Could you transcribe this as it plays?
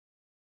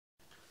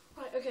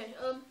Okay,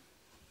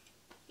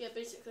 yeah,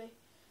 basically,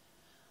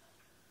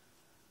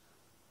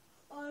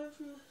 I've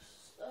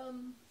just,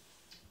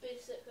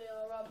 basically,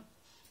 well,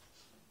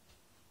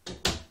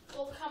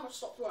 the camera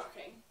stopped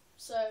working,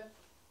 so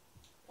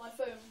my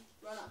phone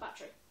ran out of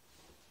battery.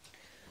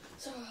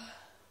 So,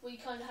 we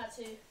kind of had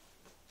to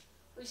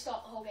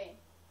restart the whole game,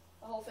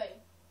 the whole thing,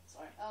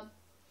 sorry,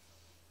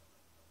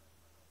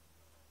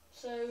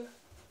 so,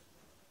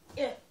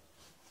 yeah,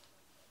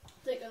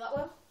 didn't go that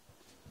well,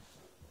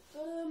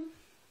 but,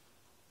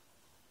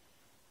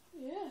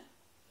 yeah.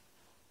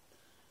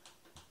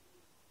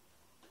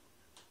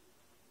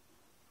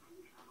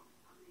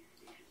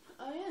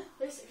 Oh yeah,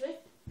 basically,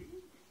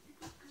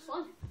 it's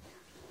fun.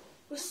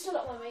 We're still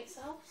at my mate's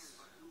house.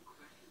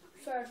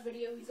 Third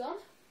video he's on.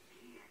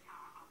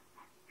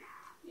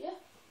 Yeah.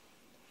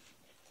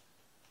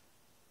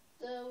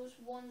 There was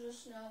one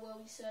just now where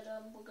we said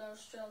we're going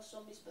to stray on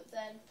zombies, but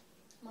then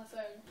my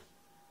phone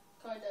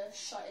kind of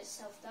shut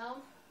itself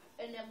down,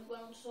 and then we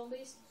went on to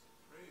zombies,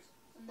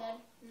 and then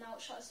now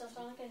it shut itself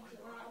down again because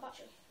it ran out of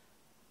battery.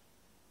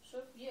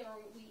 So yeah,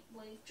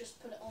 we've just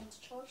put it on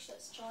to charge, so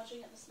it's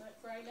charging at this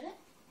very minute.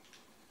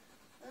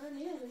 And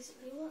yeah,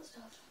 basically all that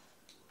stuff.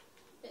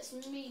 It's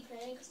me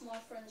playing because my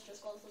friend's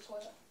just gone to the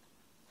toilet.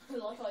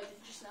 Like I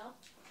did just now.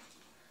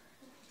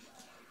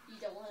 You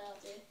don't want to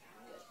out, do you?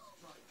 Good.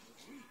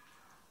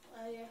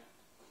 Yeah.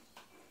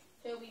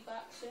 He'll be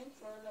back soon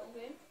for a little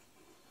game.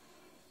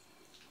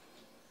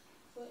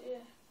 But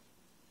yeah.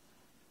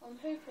 I'm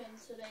hoping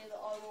today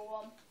that I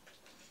will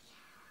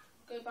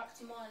go back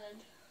to mine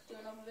and do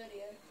another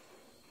video.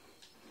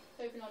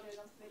 Hoping I'll do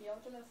another video. I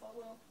don't know if I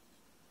will.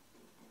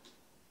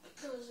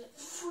 Because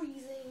it's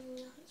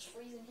freezing. It's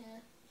freezing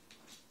here.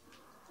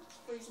 It's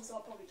freezing, so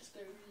I'll probably just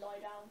go lie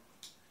down.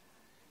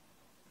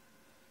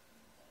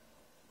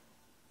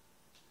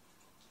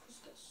 Because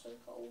it gets so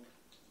cold.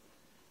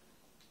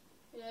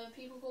 Yeah,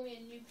 people call me a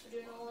noob for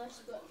doing all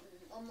this, but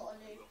I'm not a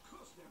noob.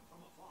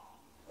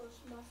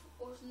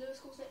 Or as Lewis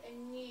calls it, a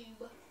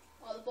noob.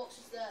 Oh, the box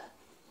is there.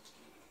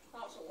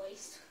 That's a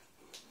waste.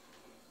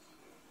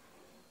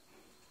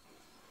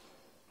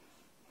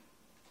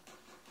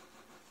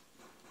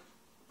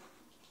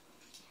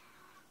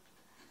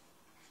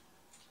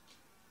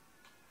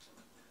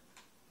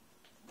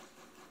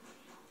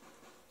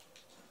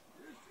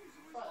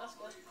 Right, that's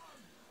good.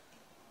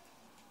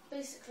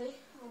 Basically,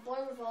 I'll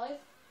buy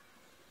Revive.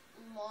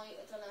 I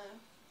don't know.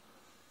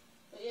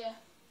 But yeah.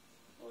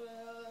 I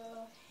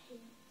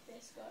hate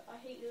this guy. I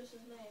hate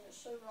Lewis's name, it's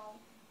so wrong.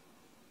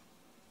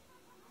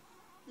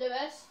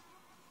 Lewis?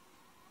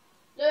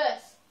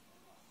 Lewis?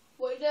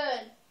 What are you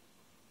doing?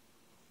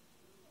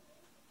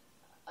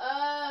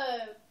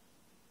 Oh.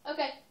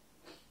 Okay.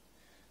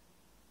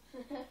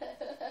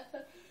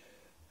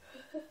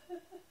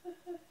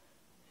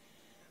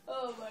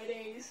 Oh my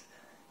days.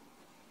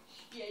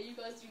 Yeah, you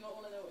guys do not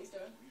want to know what he's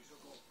doing.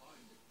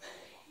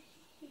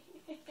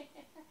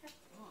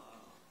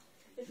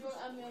 If you want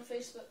to add me on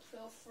Facebook,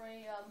 feel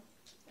free.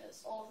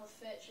 It's Oliver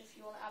Fitch. If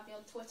you want to add me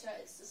on Twitter,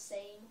 it's the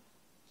same.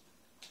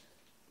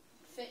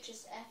 Fitch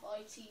is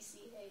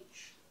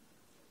F-I-T-C-H.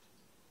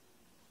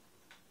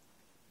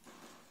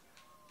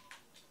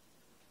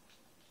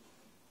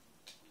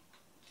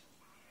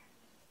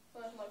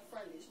 Where's my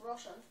friend? He's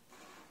Russian.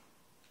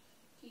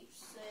 Keeps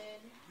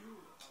saying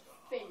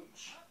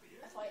Finch.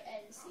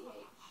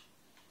 F-I-N-C-H.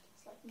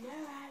 It's like, no,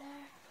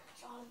 Anna.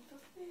 It's Oliver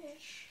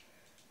Fitch.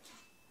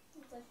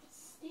 It's like,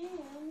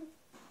 Stan.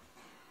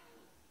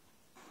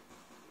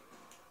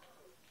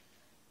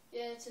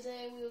 Yeah,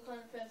 today we were kind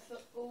of playing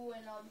football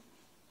and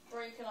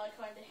break, and I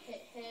kind of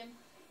hit him,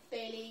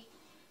 Bailey,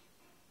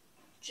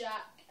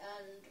 Jack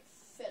and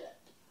Philip.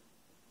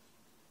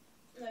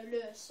 No,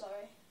 Lewis,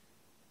 sorry.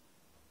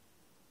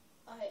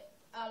 I hit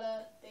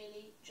Alla,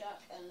 Bailey,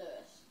 Jack and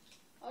Lewis.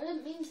 I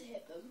didn't mean to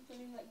hit them. I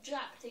mean, like,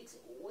 Jack takes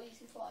it way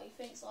too far. He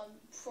thinks I'm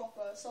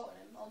proper assaulting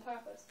him on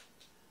purpose.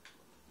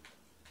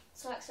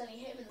 So I accidentally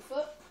hit him in the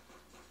foot.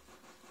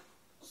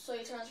 So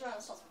he turns around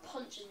and starts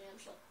punching me. I'm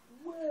just like,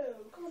 whoa,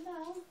 calm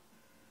down.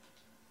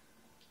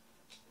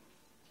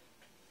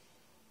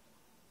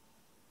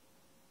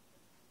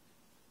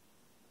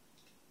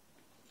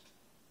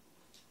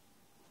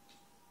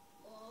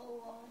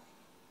 Oh,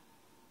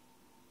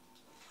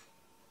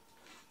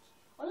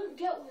 I don't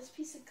get what this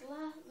piece of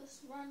glass,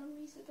 this random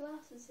piece of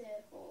glass is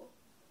here for.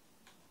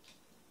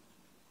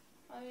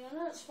 I mean, I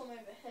know it's from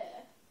over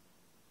here,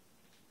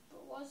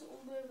 but why is it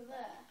all over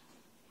there?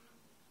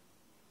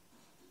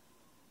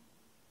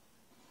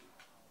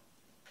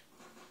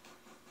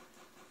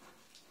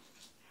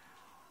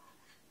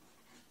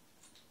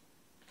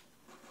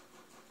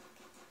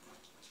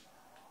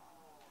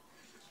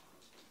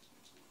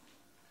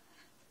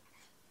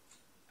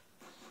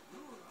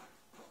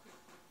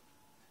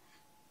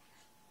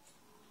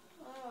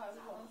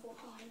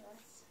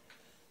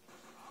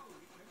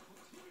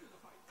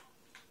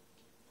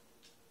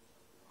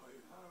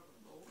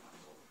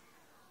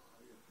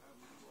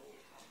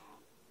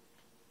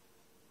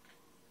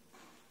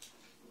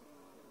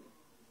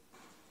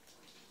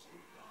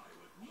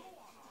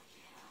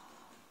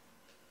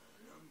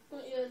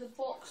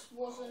 box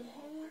wasn't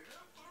here.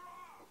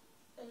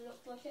 It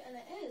looked like it, and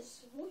it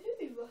is. Woohoo!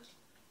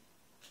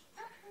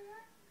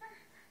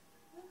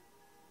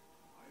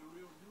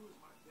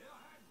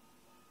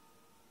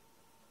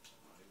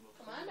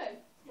 Commando,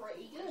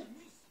 pretty good.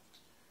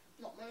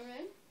 Not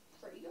Moon,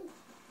 pretty good.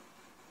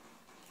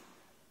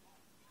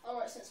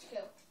 Alright, sense to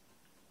kill.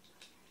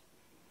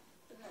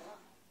 Didn't know that.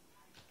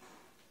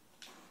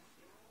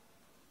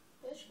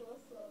 Fish will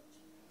float.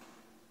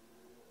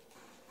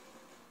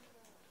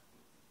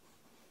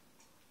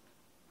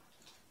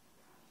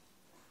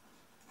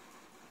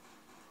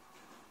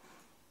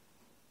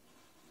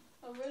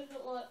 I really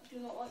do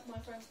not like my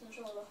friend's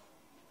controller.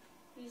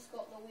 He's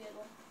got the weird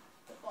one.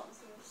 The buttons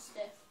are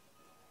stiff.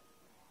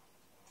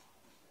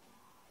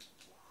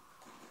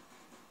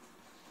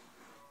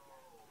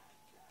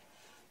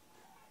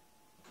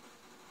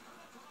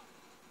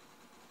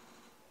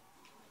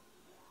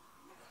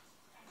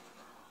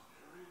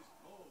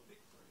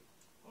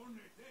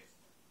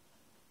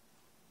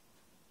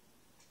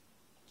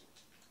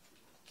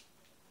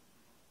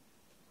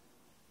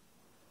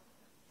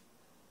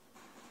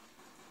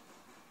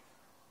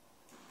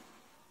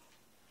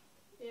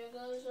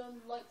 Guys,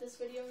 like this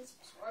video and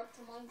subscribe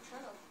to my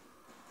channel.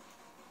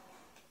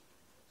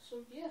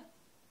 So yeah,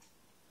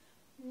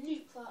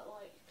 nuke that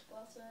like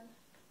button.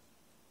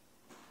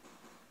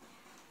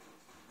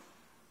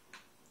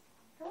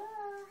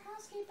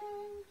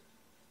 Housekeeping.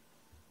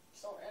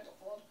 Sorry, I got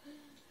bored.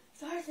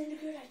 Sorry, thing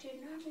good. I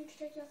did not mean to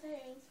take your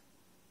things.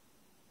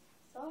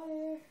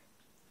 Sorry.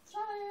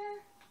 Sorry.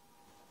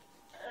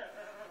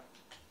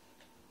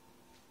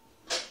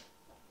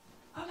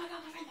 Oh my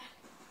god, my friend back.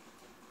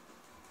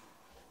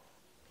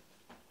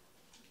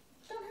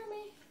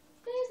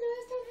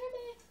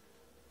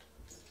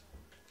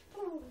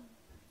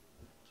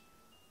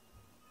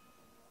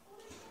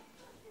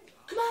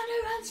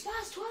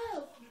 Fast 12! I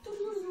like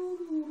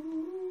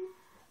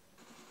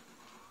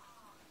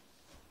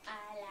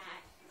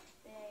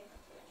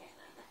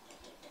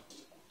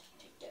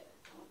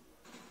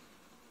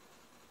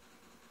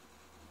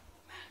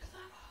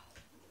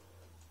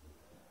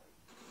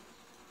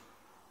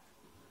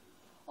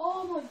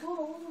oh my god,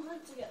 I wasn't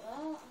meant to get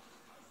that.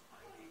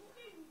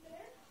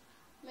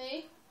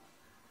 Me?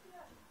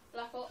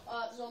 Black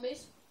Ops,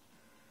 zombies?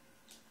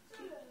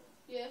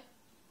 Yeah.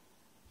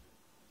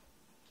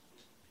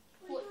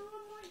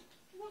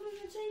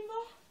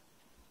 Chamber?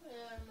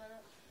 Yeah, in a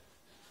minute.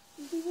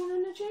 There'll be one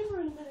in the chamber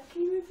in a minute.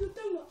 Can you move your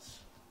donuts?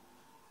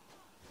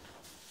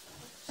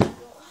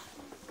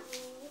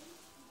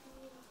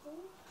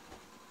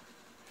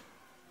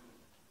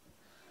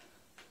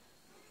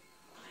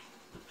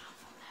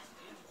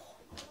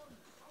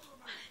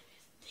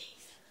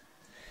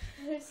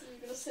 So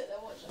you're gonna sit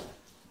there watching it?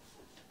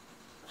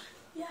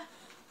 Yeah.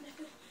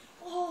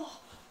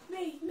 Oh,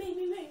 me.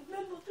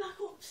 Remember Black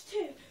Ops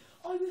 2?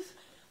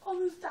 I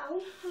was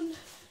down and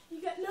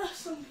you get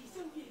nurse zombies,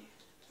 don't you?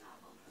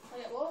 I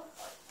get what?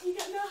 You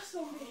get nurse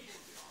zombies.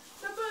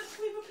 Remember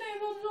we were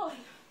playing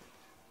online?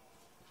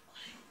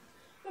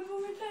 Remember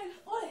we were playing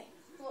Ollie?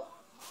 What?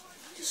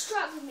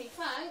 Distracted me,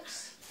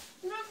 thanks.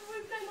 Remember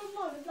we were playing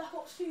online with Black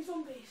Ops 2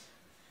 zombies?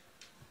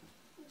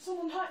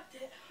 Someone hacked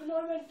it and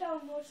I went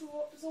down and I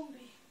saw a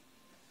zombie.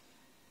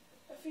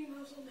 A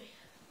female zombie.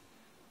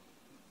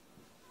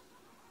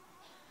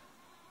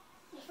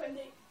 My friend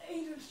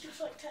Adrian's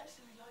just like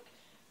texting me like,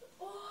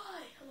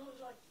 "Oi!" And I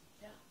was like,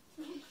 "Yeah."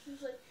 He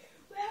was like,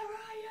 "Where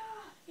are you?"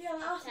 Yeah, I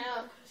asked him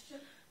that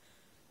question.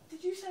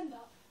 Did you send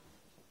that?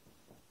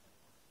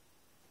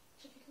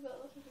 Check your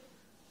computer.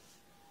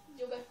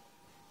 You'll go.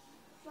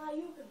 Nah,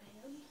 you're gonna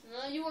man.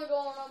 No, you want to go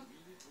on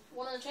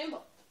one in the chamber.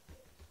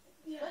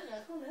 Yeah,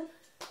 come on then.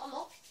 I'm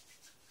not.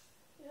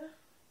 Yeah.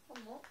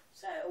 I'm not.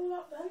 Set it all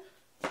up then.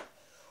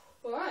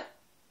 Alright.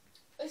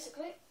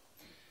 Basically.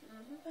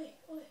 Hey,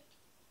 Ollie.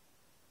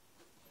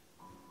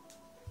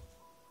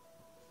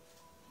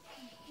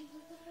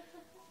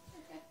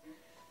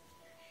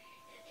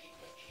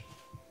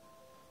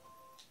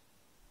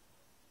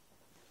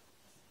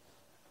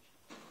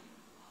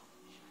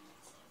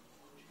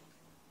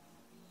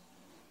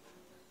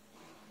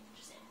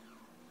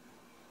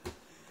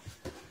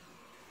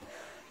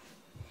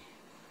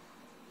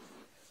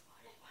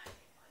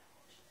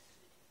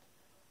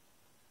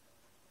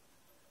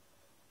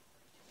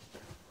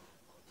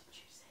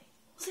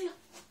 See ya.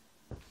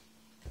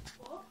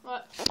 What?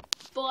 Right.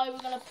 Bye, we're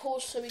gonna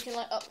pause so we can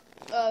like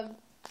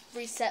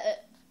reset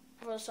it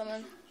or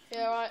something.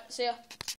 Yeah, alright, see ya.